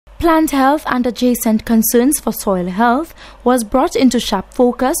Plant health and adjacent concerns for soil health was brought into sharp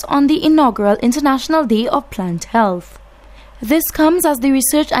focus on the inaugural International Day of Plant Health. This comes as the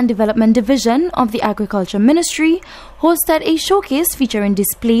Research and Development Division of the Agriculture Ministry hosted a showcase featuring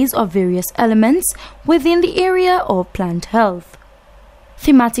displays of various elements within the area of plant health.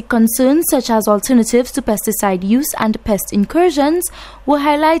 Thematic concerns such as alternatives to pesticide use and pest incursions were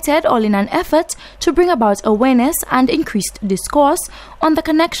highlighted, all in an effort to bring about awareness and increased discourse on the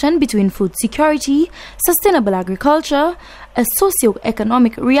connection between food security, sustainable agriculture, a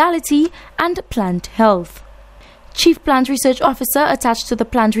socio-economic reality, and plant health. Chief Plant Research Officer attached to the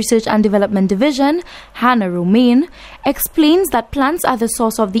Plant Research and Development Division, Hannah Romaine, explains that plants are the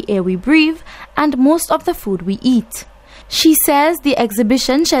source of the air we breathe and most of the food we eat. She says the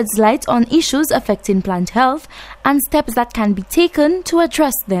exhibition sheds light on issues affecting plant health and steps that can be taken to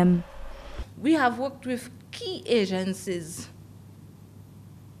address them. We have worked with key agencies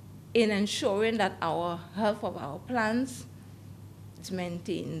in ensuring that our health of our plants is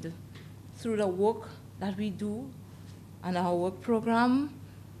maintained through the work that we do and our work program.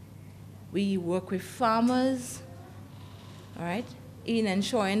 We work with farmers, all right, in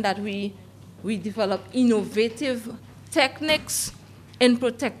ensuring that we develop innovative techniques in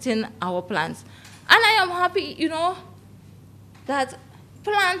protecting our plants. And I am happy, that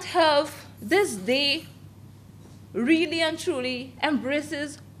plant health this day really and truly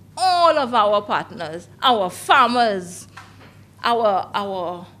embraces all of our partners, our farmers,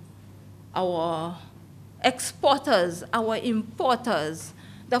 our exporters, our importers,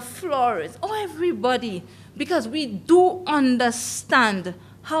 the florists, everybody, because we do understand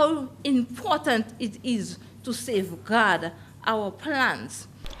how important it is to safeguard our plants.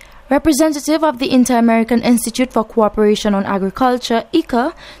 Representative of the Inter-American Institute for Cooperation on Agriculture,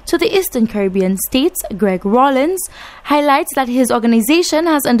 ICA, to the Eastern Caribbean states, Greg Rollins, highlights that his organization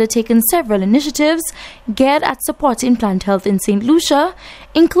has undertaken several initiatives geared at supporting plant health in St. Lucia,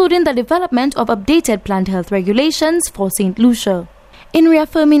 including the development of updated plant health regulations for St. Lucia. In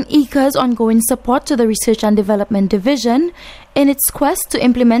reaffirming ICA's ongoing support to the Research and Development Division in its quest to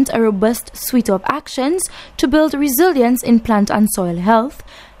implement a robust suite of actions to build resilience in plant and soil health,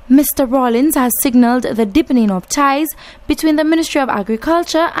 Mr. Rollins has signaled the deepening of ties between the Ministry of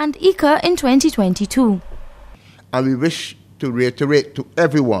Agriculture and ICA in 2022. And we wish to reiterate to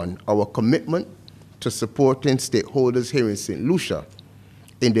everyone our commitment to supporting stakeholders here in St. Lucia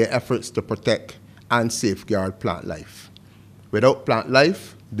in their efforts to protect and safeguard plant life. Without plant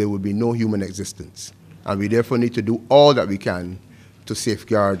life, there will be no human existence. And we therefore need to do all that we can to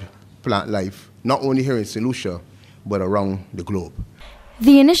safeguard plant life, not only here in St. Lucia, but around the globe.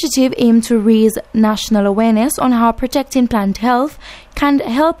 The initiative aimed to raise national awareness on how protecting plant health can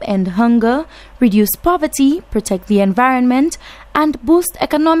help end hunger, reduce poverty, protect the environment, and boost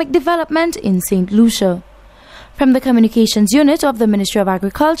economic development in St. Lucia. From the Communications Unit of the Ministry of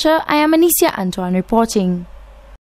Agriculture, I am Lucia reporting.